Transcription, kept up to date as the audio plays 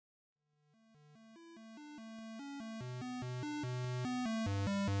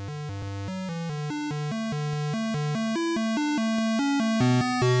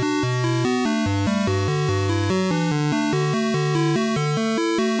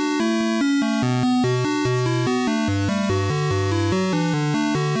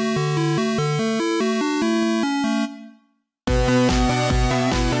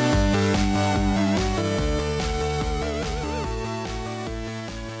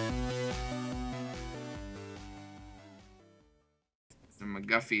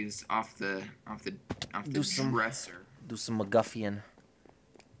McGuffies off the dresser. Do some McGuffian.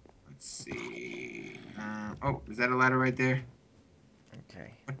 Let's see. Oh, is that a ladder right there?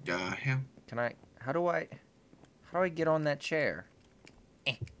 Okay. What the hell? Can I? How do I get on that chair?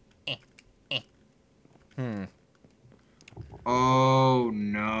 Hmm. Oh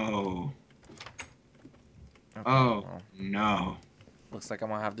no. Okay, Oh well, no. looks like I'm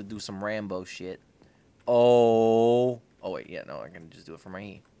gonna have to do some Rambo shit. Oh. Oh wait, yeah, no, I can just do it from right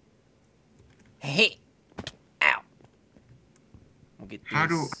here. Hey. Ow. We'll get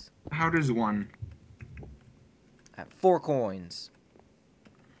this. How does one? I have 4 coins.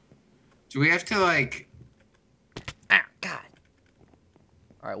 Do we have to like? Ah, God.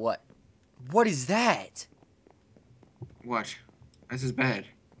 All right, what? What is that? What? This is bad.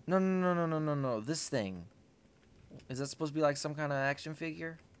 No. This thing. Is that supposed to be like some kind of action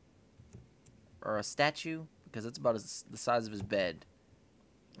figure? Or a statue? Because it's about the size of his bed.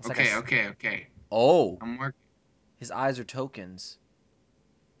 It's Okay, like okay. Oh. I'm working. His eyes are tokens.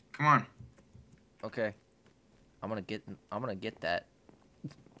 Come on. Okay. I'm gonna get that.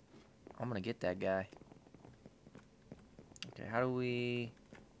 I'm gonna get that guy. Okay, how to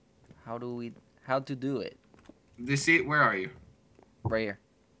do it? Where are you? Right here.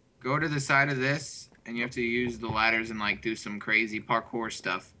 Go to the side of this, and you have to use the ladders and like do some crazy parkour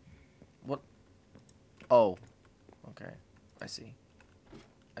stuff. What? Oh. Okay. I see.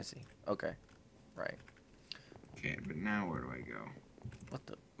 Okay. Right. Okay, but now where do I go? What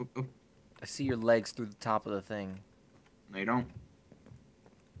the? Oop, oop. I see your legs through the top of the thing. No, you don't.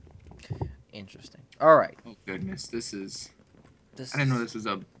 Interesting. All right. Oh goodness, I didn't know this was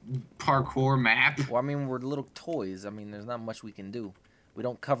a parkour map. Well, I mean, we're little toys. I mean, there's not much we can do. We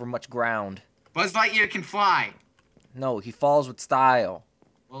don't cover much ground. Buzz Lightyear can fly. No, he falls with style.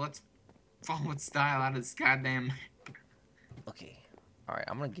 Well, let's fall with style out of this goddamn. Okay. All right,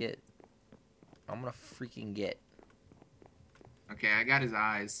 I'm gonna freaking get. Okay, I got his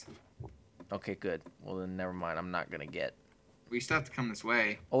eyes. Okay, good. Well, then never mind. I'm not gonna get. We still have to come this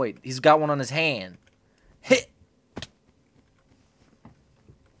way. Oh, wait. He's got one on his hand. Hit!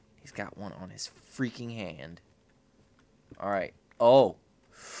 He's got one on his freaking hand. All right. Oh.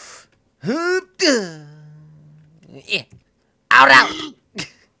 Yeah. Out.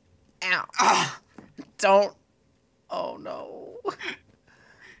 Ow. Don't. Oh, no.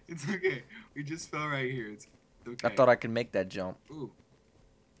 It's okay. We just fell right here. It's okay. I thought I could make that jump. Ooh.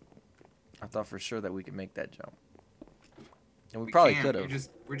 I thought for sure that we could make that jump. And we probably could have.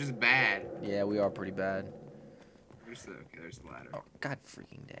 We're just bad. Yeah, we are pretty bad. Okay, there's the ladder. Oh, God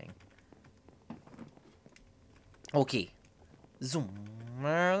freaking dang. Okay. Zoom.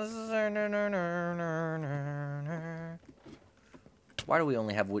 Why do we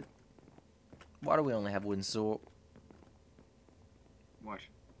only have wood? Why do we only have wooden sword? What?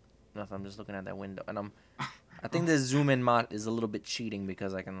 Nothing. I'm just looking at that window, and I think this zoom in mod is a little bit cheating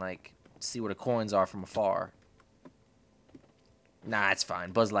because I can like see where the coins are from afar. Nah, it's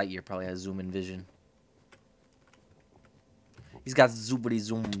fine. Buzz Lightyear probably has zoom in vision. He's got zoobity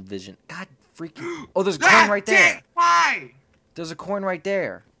zoom vision. God freaking. Oh, there's a coin right there. Why? There's a coin right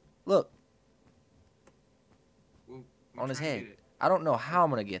there. Look. Well, on his head. I don't know how I'm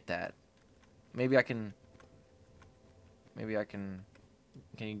gonna get that. Maybe I can. Can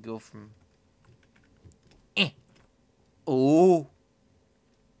you go from? Oh.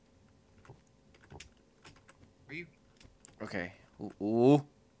 Are you? Okay. Ooh.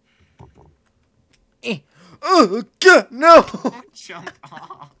 Oh God, no! Jump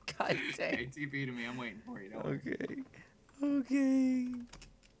off. God dang. Hey, TP to me. I'm waiting for you. Don't worry. Okay.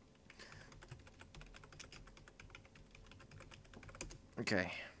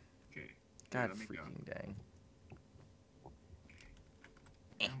 Okay. God let me go. freaking dang.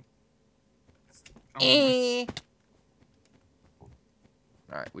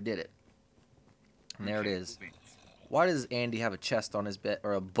 Alright, we did it. And there it is. Why does Andy have a chest on his bed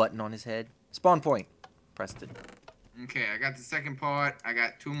or a button on his head? Spawn point. Pressed it. Okay, I got the second part. I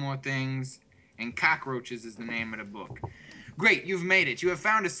got 2 more things. And cockroaches is the name of the book. Great, you've made it. You have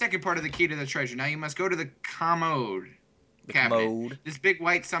found a second part of the key to the treasure. Now you must go to the commode cabinet. This big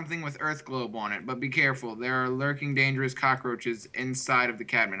white something with Earth globe on it. But be careful. There are lurking dangerous cockroaches inside of the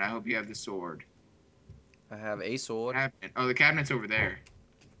cabinet. I hope you have the sword. I have a sword. Oh, the cabinet's over there.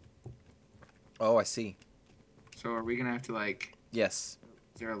 Oh, I see. So are we going to have to like... Yes.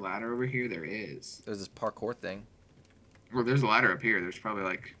 Is there a ladder over here? There is. There's this parkour thing. Well, there's a ladder up here. There's probably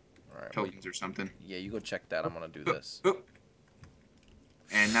like right, tokens or something. Yeah, you go check that. I'm going to do this.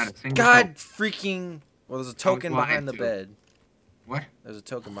 And not a single God freaking... Well, there's a token behind the bed. What? There's a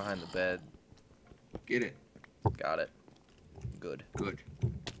token behind the bed. Get it. Got it. Good. Good.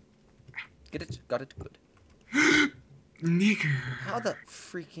 Get it? Got it? Good. Nigger. How the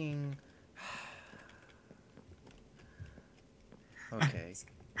freaking... Okay.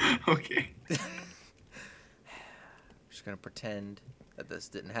 Okay. Just gonna pretend that this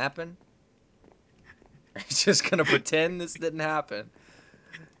didn't happen. Just gonna pretend this didn't happen.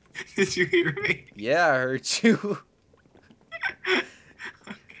 Did you hear me? Yeah, I heard you.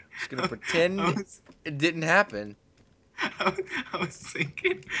 Just gonna pretend it didn't happen. I was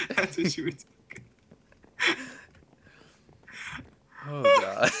thinking that's what you were talking. Oh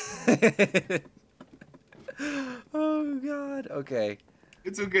god. Oh god. Okay.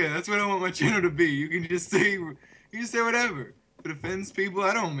 It's okay. That's what I want my channel to be. You can just say whatever. If it offends people,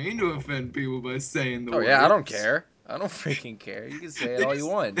 I don't mean to offend people by saying the Oh words. yeah, I don't care. I don't freaking care. You can say it all you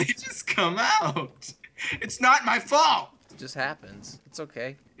want. They just come out. It's not my fault. It just happens. It's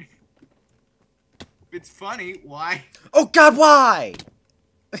okay. If it's funny, why? Oh god, why?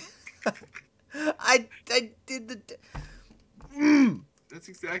 I did the That's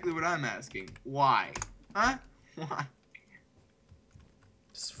exactly what I'm asking. Why? Huh? Why?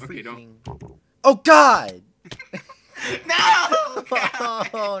 Okay, don't. Oh god! No! God.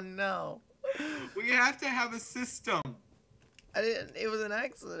 Oh no. We have to have a system. I didn't. It was an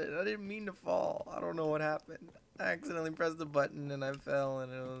accident. I didn't mean to fall. I don't know what happened. I accidentally pressed the button and I fell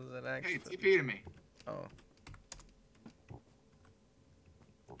and it was an Hey, accident. TP to me. Oh.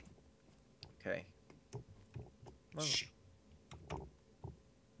 Okay. Oh. Shh.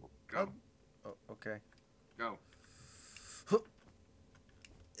 Go. Oh, okay. Go.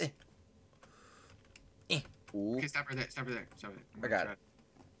 Ooh. Okay, stop right there. Stop right there. Stop right I there. got it.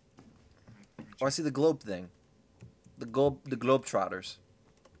 Oh, I see the globe thing. The globe trotters.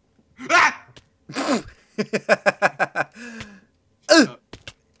 Ah!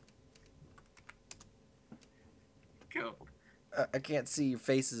 Go. I can't see. Your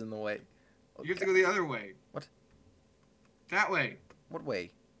face is in the way. You have to go the other way. What? That way. What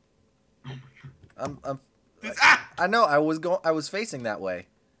way? Oh my god. I'm. Ah! I know. I was facing that way.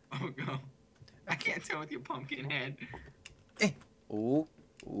 Oh go. I can't tell with your pumpkin head. Ooh.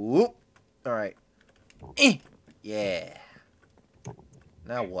 Ooh. All right. Yeah.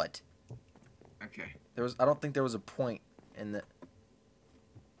 Now what? Okay. I don't think there was a point in the.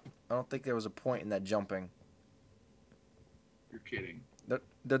 I don't think there was a point in that jumping. You're kidding.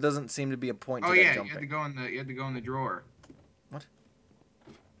 There doesn't seem to be a point Oh to that yeah, jumping. you had to go in the drawer. What?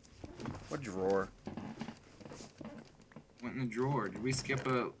 What drawer? Went in the drawer. Did we skip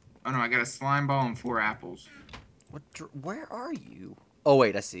a? Oh no, I got a slime ball and 4 apples. Where are you? Oh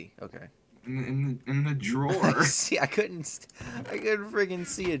wait, I see. Okay. In the drawer. See, I couldn't friggin'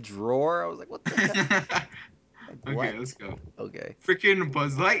 see a drawer. I was like, what the hell? Okay, What? let's go. Okay. Freaking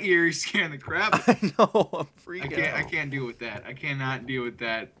Buzz Lightyear scaring the crap. I know. I'm freaking out. I can't deal with that. I cannot deal with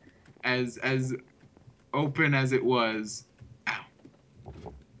that. As open as it was. Ow.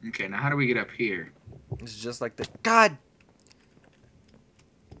 Okay, now how do we get up here? It's just like the God.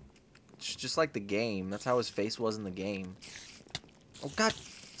 It's just like the game. That's how his face was in the game. Oh God!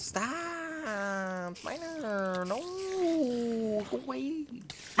 Stop! Miner! No! Go away!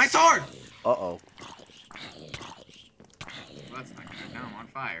 My sword! Uh-oh. Well, that's not good. Now I'm on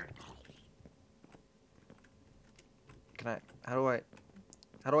fire. Can I? How do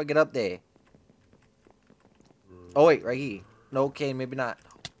I get up there? Oh wait, right here. No, okay, maybe not.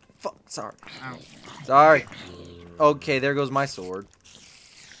 Fuck. Sorry. Ow. Sorry. Okay, there goes my sword.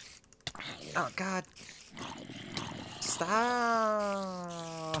 Oh God. Stop.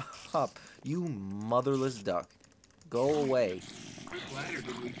 You motherless duck. Go away. What ladder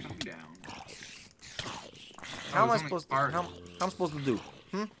did we come down? How am I it's only supposed to? part. How I'm supposed to do?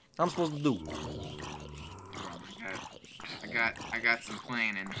 How I'm supposed to do? I got some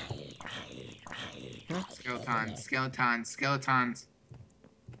planning. Skeletons.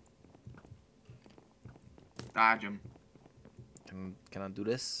 Dodge them. Can I do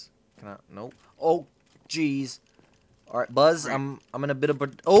this? Can I? Nope. Oh, jeez. All right, Buzz. Right. I'm in a bit of a.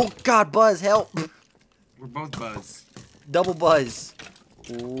 Oh God, Buzz, help! We're both Buzz. Double Buzz.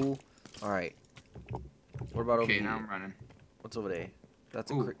 Ooh. All right. What about over Okay, here? now I'm running. What's over there?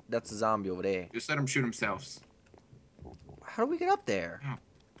 That's Ooh. that's a zombie over there. Just let them shoot themselves. How do we get up there? Oh.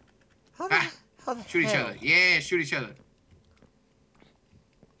 How the, Ah, how the Shoot each hell? other. Yeah, shoot each other.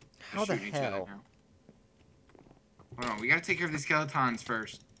 How They're the shooting each other hell? now. Hold on, we gotta take care of these skeletons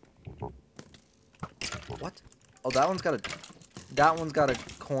first. What? Oh, that one's got a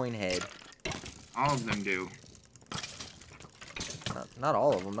coin head. All of them do. Not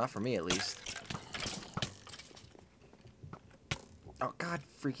all of them. Not for me, at least. Oh God,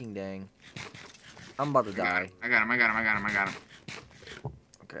 freaking dang! I'm about to die. I got him.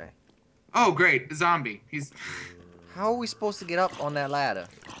 Okay. Oh, great. The zombie. He's... How are we supposed to get up on that ladder?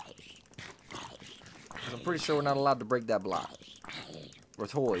 'Cause I'm pretty sure we're not allowed to break that block. We're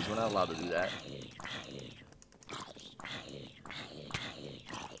toys. We're not allowed to do that.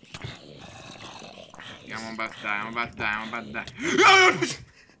 Yeah, I'm about to die. I'm about to die. I'm about to die.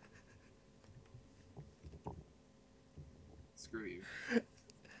 Screw you.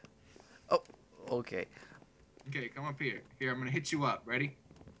 Oh, okay. Okay, come up here. Here, I'm gonna hit you up. Ready?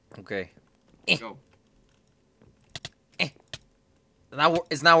 Okay. Go.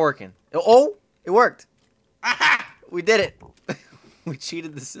 It's not working. Oh, it worked. Aha! We did it. We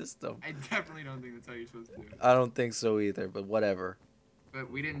cheated the system. I definitely don't think that's how you're supposed to do it. I don't think so either, but whatever.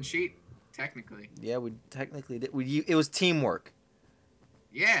 But we didn't cheat, technically. Yeah, we technically did. It was teamwork.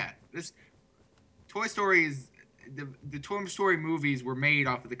 Yeah, this Toy Story is the Toy Story movies were made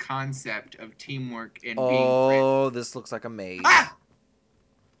off of the concept of teamwork and being friends. Oh, this looks like a maze. Ah!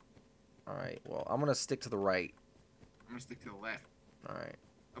 All right. Well, I'm gonna stick to the right. I'm gonna stick to the left. All right.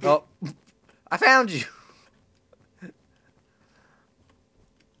 Okay. Oh, I found you.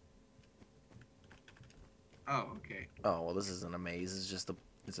 Oh, okay. Oh well, this isn't a maze.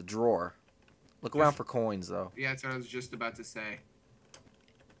 It's a drawer. Look around for coins though. Yeah, that's what I was just about to say.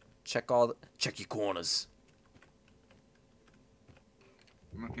 Check your corners.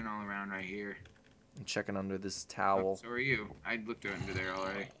 I'm looking all around right here. I'm checking under this Oh, towel. so are you. I looked under there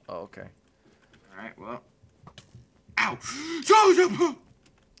already. Oh, okay. All right, well. Ow!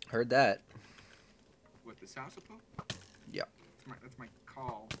 Heard that. What, the salsa-po? Yep. That's my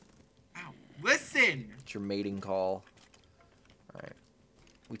call. Ow! Listen! It's your mating call. All right.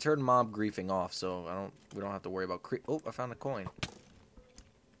 We turned mob griefing off, so we don't have to worry about Oh, I found a coin.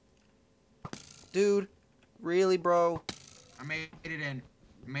 Dude, really, bro? I made it in.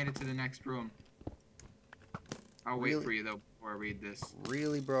 I made it to the next room. I'll wait Really? for you, though, before I read this.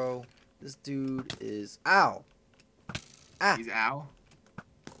 Really, bro? This dude is... Ow! Ah! He's Al?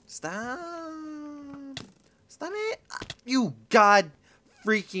 Stop! Stop it! You god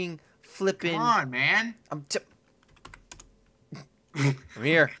freaking flipping... Come on, man. I'm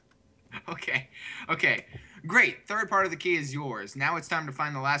here. Okay. Okay. Great. Third part of the key is yours. Now it's time to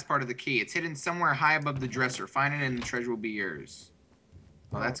find the last part of the key. It's hidden somewhere high above the dresser. Find it and the treasure will be yours.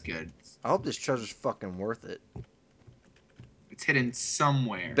 Well, that's good. I hope this treasure's fucking worth it. It's hidden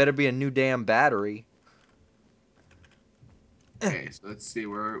somewhere. Better be a new damn battery. Okay, so let's see.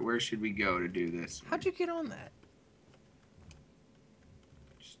 Where should we go to do this? How'd you get on that?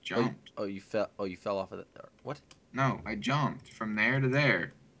 Just jumped. Oh, you fell off of the... What? No, I jumped from there to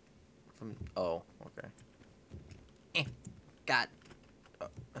there. Oh, okay. God.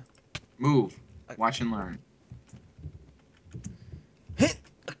 Move. Watch and learn.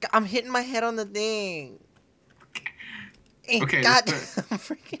 I'm hitting my head on the thing. Okay, God.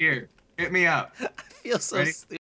 Here, hit me up. I feel so Ready? stupid.